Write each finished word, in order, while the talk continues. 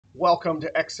Welcome to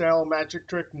Excel magic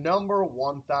trick number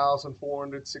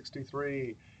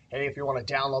 1463. Hey, if you want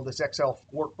to download this Excel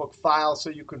workbook file so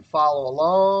you can follow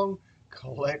along,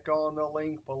 click on the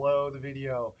link below the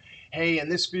video. Hey, in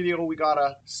this video, we got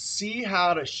to see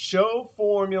how to show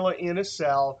formula in a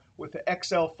cell with the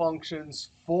Excel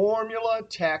functions formula,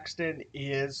 text, and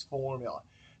is formula.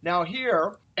 Now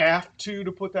here, F2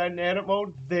 to put that in edit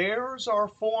mode, there's our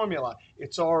formula.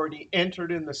 It's already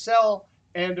entered in the cell.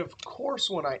 And of course,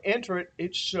 when I enter it,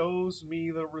 it shows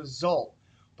me the result.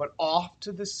 But off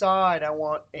to the side, I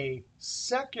want a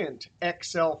second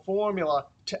Excel formula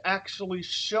to actually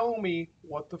show me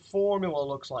what the formula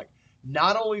looks like.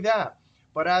 Not only that,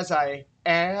 but as I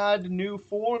add new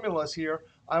formulas here,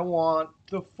 I want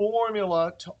the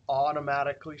formula to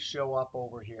automatically show up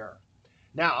over here.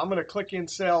 Now, I'm going to click in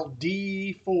cell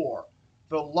D4.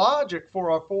 The logic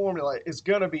for our formula is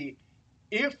going to be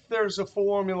if there's a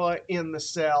formula in the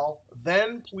cell,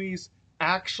 then please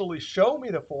actually show me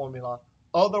the formula.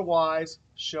 Otherwise,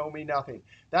 show me nothing.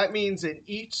 That means in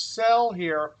each cell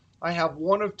here, I have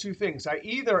one of two things. I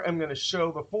either am going to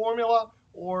show the formula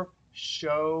or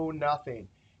show nothing.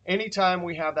 Anytime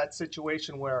we have that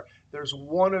situation where there's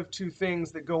one of two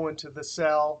things that go into the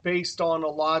cell based on a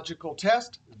logical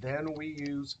test, then we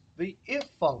use the if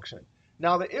function.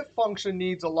 Now, the if function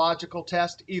needs a logical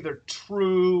test, either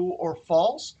true or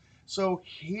false. So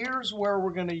here's where we're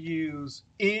going to use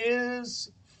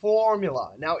is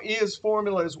formula. Now, is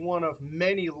formula is one of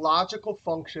many logical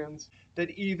functions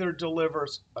that either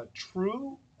delivers a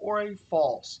true or a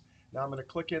false. Now, I'm going to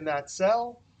click in that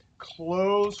cell,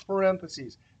 close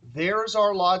parentheses. There's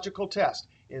our logical test.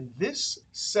 In this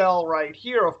cell right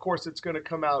here, of course, it's going to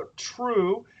come out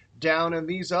true. Down in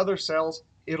these other cells,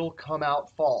 it'll come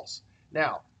out false.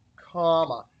 Now,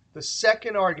 comma, the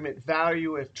second argument,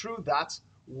 value if true, that's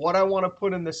what I want to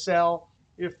put in the cell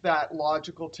if that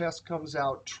logical test comes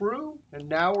out true. And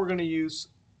now we're going to use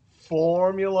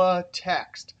formula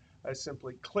text. I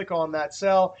simply click on that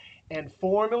cell, and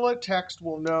formula text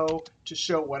will know to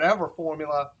show whatever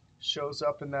formula shows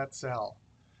up in that cell.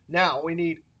 Now, we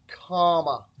need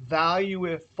comma, value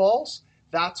if false.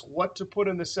 That's what to put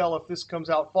in the cell if this comes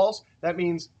out false. That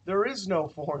means there is no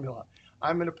formula.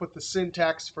 I'm going to put the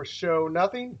syntax for show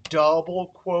nothing, double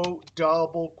quote,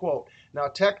 double quote. Now,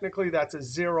 technically, that's a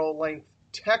zero-length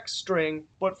text string.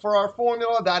 But for our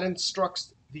formula, that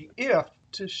instructs the if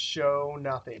to show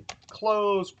nothing.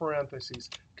 Close parentheses,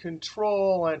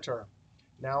 Control Enter.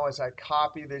 Now, as I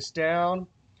copy this down,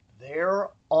 there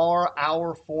are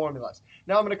our formulas.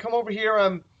 Now, I'm going to come over here.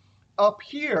 I'm up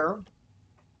here.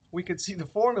 We could see the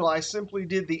formula. I simply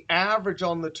did the average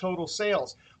on the total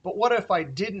sales. But what if I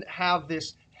didn't have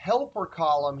this helper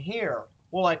column here?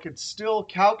 Well, I could still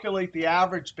calculate the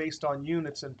average based on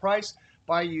units and price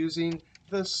by using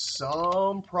the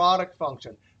SUMPRODUCT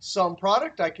function.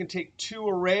 SUMPRODUCT, I can take two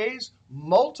arrays,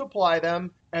 multiply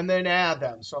them, and then add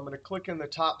them. So I'm going to click in the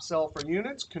top cell for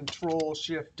units, Control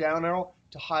Shift down arrow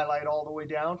to highlight all the way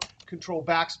down, Control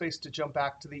backspace to jump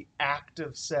back to the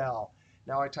active cell.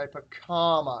 Now I type a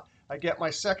comma. I get my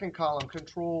second column,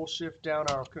 Control Shift down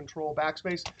arrow, Control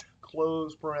backspace,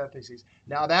 close parentheses.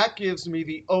 Now that gives me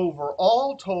the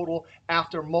overall total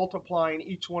after multiplying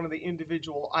each one of the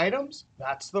individual items.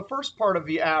 That's the first part of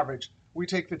the average. We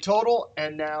take the total,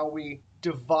 and now we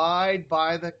divide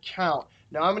by the count.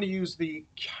 Now I'm going to use the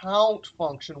count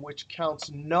function, which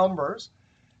counts numbers.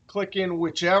 Click in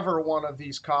whichever one of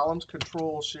these columns,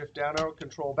 Control Shift down arrow,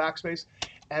 Control backspace,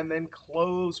 and then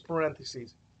close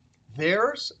parentheses.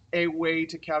 There's a way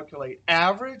to calculate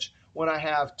average when I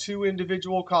have two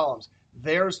individual columns.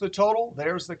 There's the total.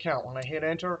 There's the count. When I hit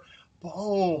Enter,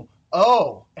 boom.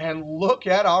 Oh, and look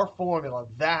at our formula.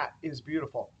 That is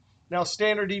beautiful. Now,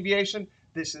 standard deviation,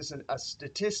 this isn't a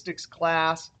statistics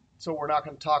class, so we're not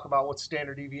going to talk about what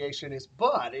standard deviation is.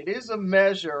 But it is a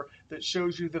measure that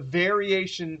shows you the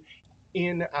variation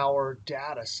in our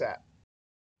data set.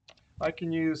 I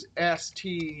can use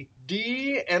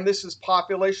STD, and this is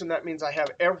population. That means I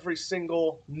have every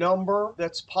single number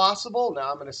that's possible. Now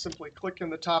I'm going to simply click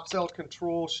in the top cell,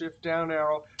 Control Shift down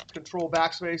arrow, Control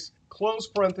backspace, close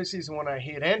parentheses, and when I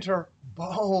hit Enter,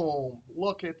 boom,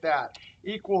 look at that.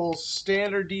 Equals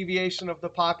standard deviation of the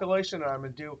population. And I'm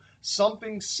going to do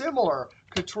something similar,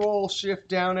 Control Shift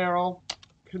down arrow,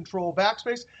 Control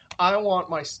backspace. I want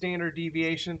my standard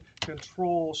deviation,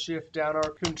 Control Shift down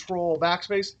arrow, Control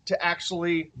backspace, to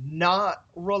actually not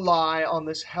rely on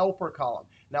this helper column.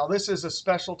 Now, this is a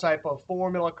special type of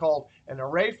formula called an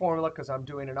array formula because I'm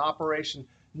doing an operation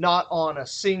not on a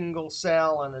single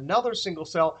cell and another single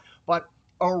cell, but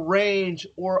a range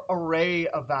or array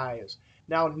of values.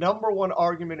 Now, number one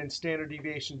argument in Standard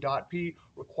Deviation.P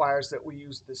requires that we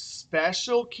use the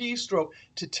special keystroke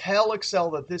to tell Excel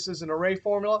that this is an array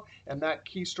formula, and that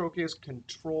keystroke is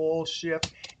Ctrl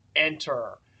Shift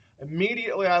Enter.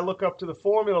 Immediately, I look up to the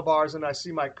formula bars and I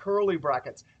see my curly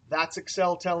brackets. That's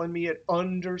Excel telling me it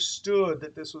understood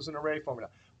that this was an array formula.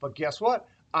 But guess what?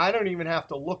 I don't even have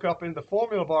to look up in the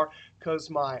formula bar because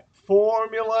my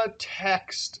formula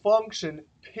text function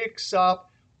picks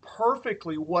up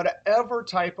perfectly whatever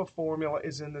type of formula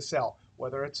is in the cell,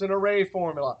 whether it's an array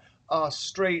formula, a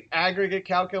straight aggregate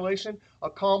calculation, a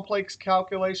complex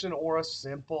calculation, or a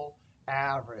simple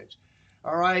average.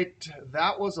 All right,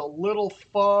 that was a little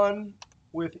fun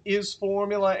with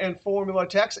isFormula and formula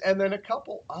text, and then a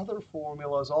couple other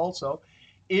formulas also.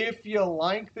 If you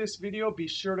like this video, be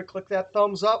sure to click that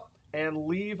thumbs up and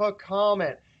leave a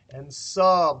comment and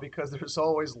sub, because there's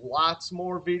always lots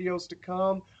more videos to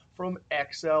come from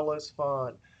Excel is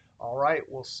Fun. All right,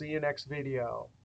 we'll see you next video.